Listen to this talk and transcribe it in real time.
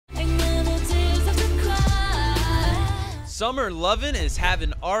Summer Lovin' is having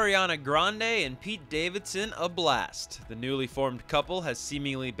Ariana Grande and Pete Davidson a blast. The newly formed couple has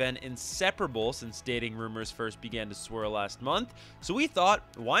seemingly been inseparable since dating rumors first began to swirl last month, so we thought,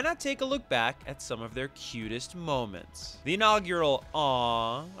 why not take a look back at some of their cutest moments. The inaugural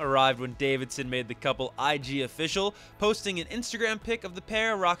 "aww" arrived when Davidson made the couple IG official, posting an Instagram pic of the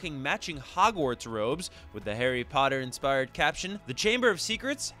pair rocking matching Hogwarts robes with the Harry Potter-inspired caption, "The Chamber of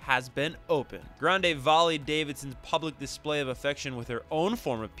Secrets has been opened." Grande volleyed Davidson's public display of affection with her own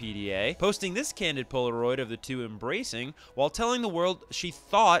form of PDA, posting this candid Polaroid of the two embracing while telling the world she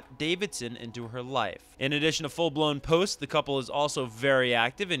thought Davidson into her life. In addition to full-blown posts, the couple is also very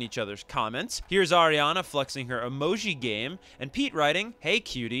active in each other's comments. Here's Ariana flexing her emoji game, and Pete writing, "Hey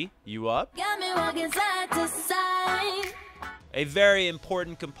cutie, you up?" Got me walking side to side. A very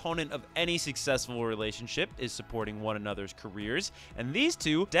important component of any successful relationship is supporting one another's careers, and these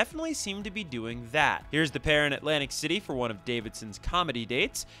two definitely seem to be doing that. Here's the pair in Atlantic City for one of Davidson's comedy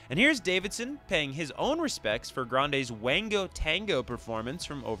dates, and here's Davidson paying his own respects for Grande's Wango Tango performance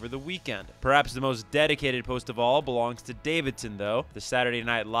from over the weekend. Perhaps the most dedicated post of all belongs to Davidson, though. The Saturday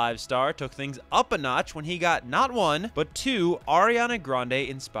Night Live star took things up a notch when he got not one, but two Ariana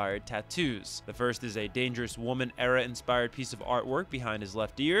Grande-inspired tattoos. The first is a Dangerous Woman era-inspired piece of artwork behind his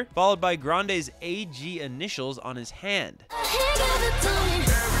left ear, followed by Grande's AG initials on his hand.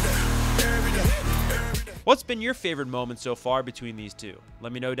 What's been your favorite moment so far between these two?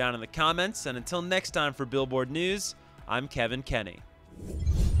 Let me know down in the comments, and until next time for Billboard News, I'm Kevin Kenny.